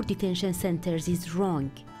offshore detention centers is wrong.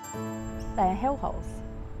 They are hellholes.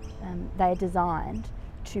 They are designed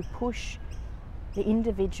to push the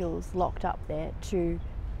individuals locked up there to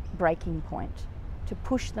breaking point, to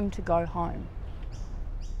push them to go home.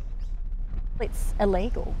 It's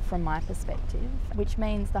illegal from my perspective, which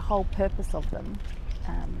means the whole purpose of them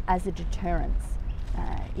as a deterrence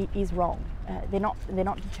is wrong. They're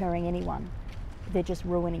not deterring anyone, they're just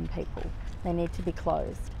ruining people. They need to be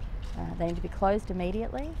closed. They need to be closed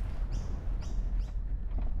immediately.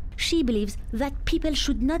 She believes that people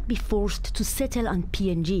should not be forced to settle on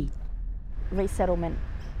PNG. Resettlement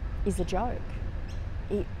is a joke.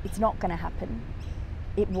 It's not going to happen.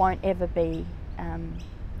 it won't ever be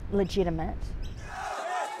legitimate.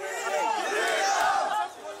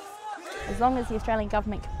 As long as the Australian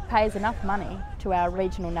government pays enough money to our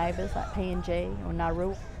regional neighbours like PNG or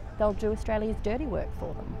Nauru, they'll do Australia's dirty work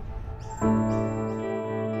for them.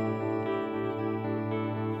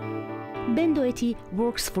 Ben Doherty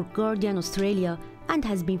works for Guardian Australia and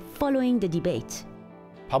has been following the debate.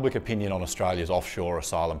 Public opinion on Australia's offshore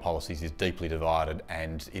asylum policies is deeply divided,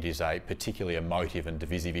 and it is a particularly emotive and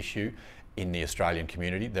divisive issue in the Australian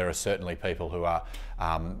community. There are certainly people who are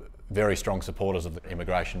very strong supporters of the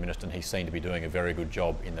Immigration Minister, and he's seen to be doing a very good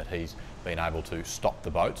job in that he's been able to stop the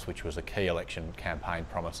boats, which was a key election campaign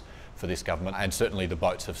promise for this government, and certainly the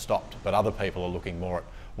boats have stopped. But other people are looking more at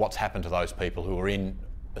what's happened to those people who are in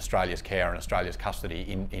Australia's care and Australia's custody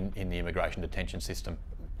in the immigration detention system.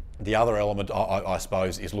 The other element, I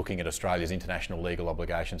suppose, is looking at Australia's international legal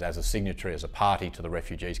obligations as a signatory, as a party to the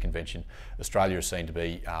Refugees Convention. Australia is seen to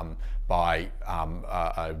be, by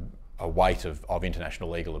a weight of international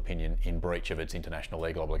legal opinion, in breach of its international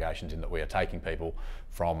legal obligations, in that we are taking people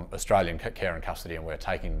from Australian care and custody and we're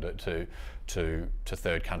taking them to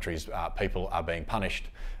third countries. People are being punished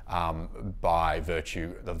by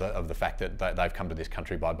virtue of the fact that they've come to this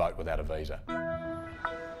country by boat without a visa.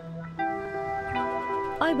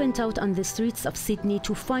 I went out on the streets of Sydney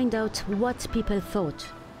to find out what people thought.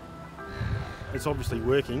 It's obviously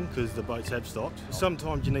working because the boats have stopped.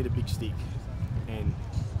 Sometimes you need a big stick,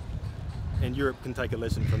 and Europe can take a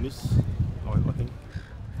lesson from this, I think.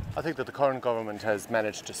 I think that the current government has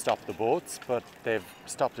managed to stop the boats, but they've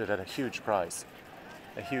stopped it at a huge price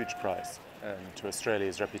to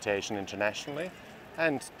Australia's reputation internationally,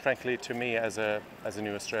 and frankly to me as a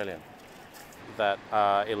new Australian. That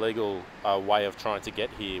illegal way of trying to get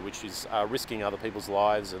here, which is risking other people's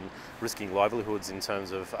lives and risking livelihoods in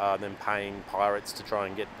terms of them paying pirates to try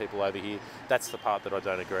and get people over here. That's the part that I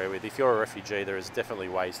don't agree with. If you're a refugee, there is definitely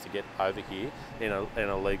ways to get over here in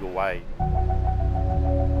a legal way.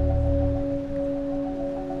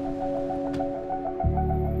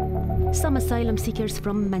 Some asylum seekers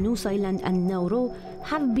from Manus Island and Nauru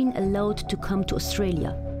have been allowed to come to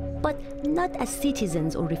Australia, but not as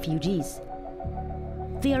citizens or refugees.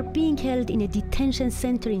 They are being held in a detention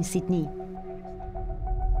center in Sydney.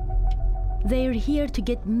 They are here to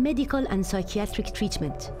get medical and psychiatric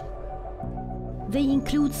treatment. They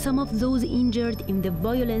include some of those injured in the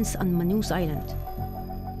violence on Manus Island.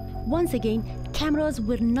 Once again, cameras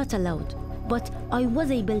were not allowed, but I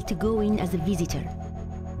was able to go in as a visitor.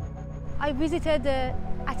 I visited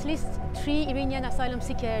at least 3 Iranian asylum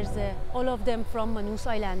seekers, all of them from Manus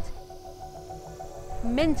Island.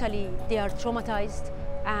 Mentally, they are traumatized,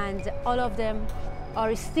 and all of them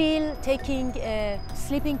are still taking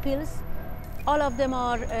sleeping pills. All of them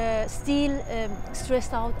are still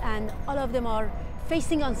stressed out, and all of them are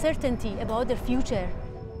facing uncertainty about their future.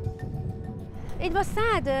 It was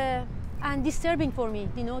sad and disturbing for me,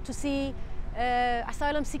 to see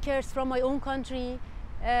asylum seekers from my own country,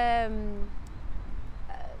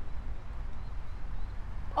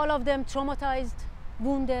 all of them traumatized,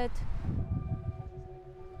 wounded.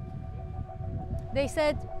 They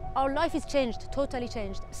said, our life is changed, totally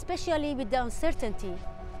changed, especially with the uncertainty.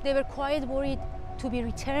 They were quite worried to be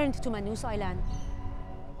returned to Manus Island.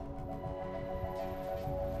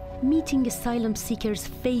 Meeting asylum seekers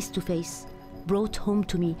face to face brought home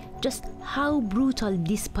to me just how brutal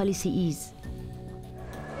this policy is.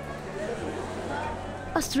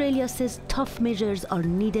 Australia says tough measures are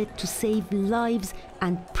needed to save lives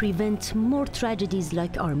and prevent more tragedies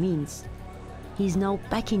like Armin's. He is now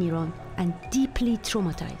back in Iran and deeply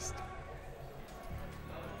traumatized.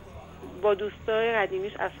 با دوستای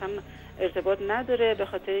قدیمیش اصلا ارتباط نداره، به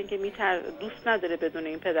خاطر اینکه دوست نداره بدون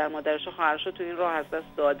این پدر مادرش و خواهرش رو تو این راه از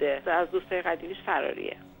دست داده. از دوستای قدیمیش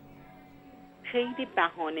فراریه. خیلی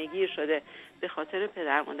بهانه‌گیر شده به خاطر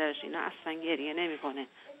پدر مادرش. اینا اصلا گریه نمیکنه.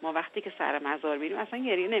 ما وقتی که سر مزار میریم اصلا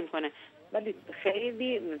گریه نمیکنه، ولی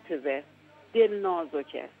خیلی دل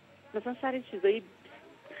نازکه. مثلا سر چیزایی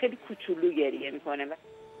خیلی کوچولو گریه میکنه.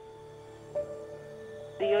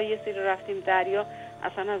 یا یه سری رفتیم دریا،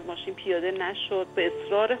 اصلا از ماشین پیاده نشد، به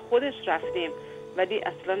اصرار خودش رفتیم، ولی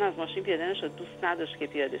اصلا از ماشین پیاده نشد، دوست نداشت که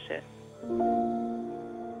پیاده شه.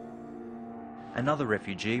 Another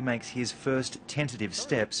refugee makes his first tentative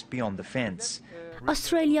steps beyond the fence.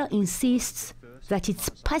 Australia insists that its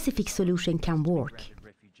Pacific solution can work.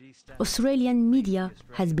 Australian media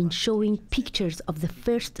has been showing pictures of the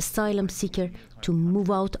first asylum seeker to move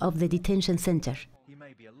out of the detention center.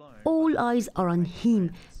 All eyes are on him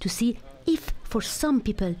to see if, for some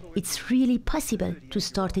people, it's really possible to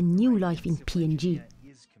start a new life in PNG.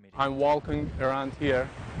 I'm walking around here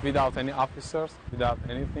without any officers, without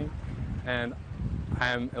anything, and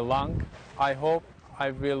I'm alone. I hope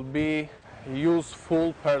I will be a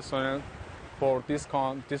useful person for this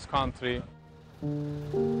country.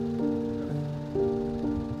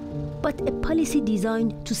 But a policy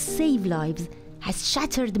designed to save lives has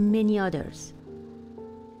shattered many others.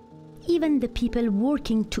 Even the people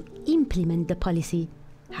working to implement the policy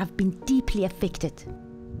have been deeply affected.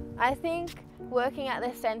 I think working at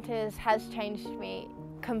the centres has changed me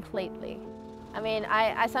completely. I mean,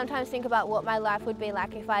 I sometimes think about what my life would be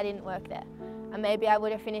like if I didn't work there. And maybe I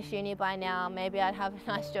would have finished uni by now, maybe I'd have a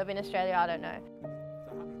nice job in Australia, I don't know.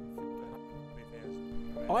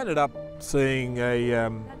 I ended up seeing a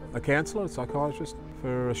counsellor, a psychiatrist,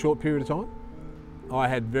 for a short period of time. I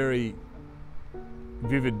had very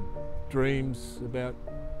vivid dreams about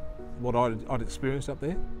what I'd experienced up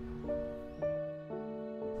there.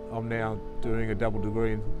 I'm now doing a double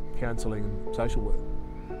degree in counselling and social work.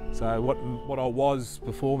 So what I was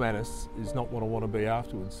before Manus is not what I want to be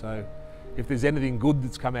afterwards. So if there's anything good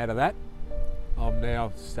that's come out of that, I'm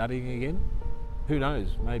now studying again. Who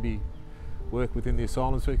knows, maybe work within the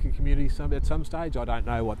asylum seeker community at some stage. I don't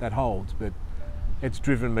know what that holds, but it's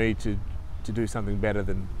driven me to do something better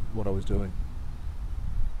than what I was doing.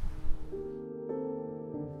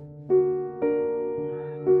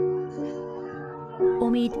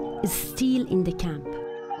 Omid is still in the camp.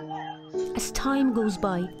 As time goes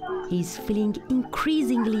by, he is feeling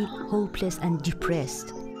increasingly hopeless and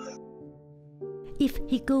depressed. If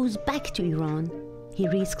he goes back to Iran, he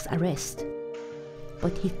risks arrest.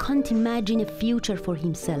 But he can't imagine a future for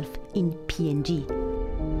himself in PNG.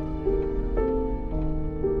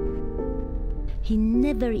 He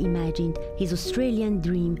never imagined his Australian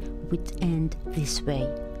dream would end this way.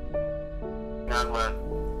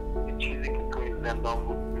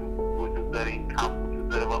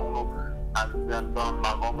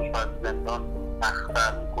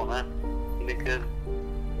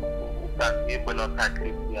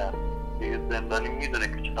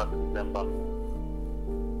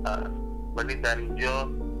 ولی در اینجا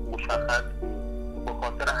مشخص به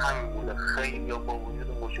خاطر همین بوده خیلی با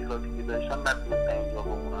وجود مشکلاتی که داشتم نتونستم اینجا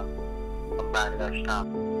بمونم و برگشتم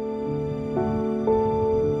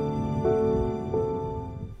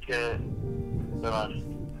که ببخشید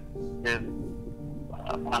که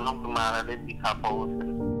الان به مرحله بی‌تفاوت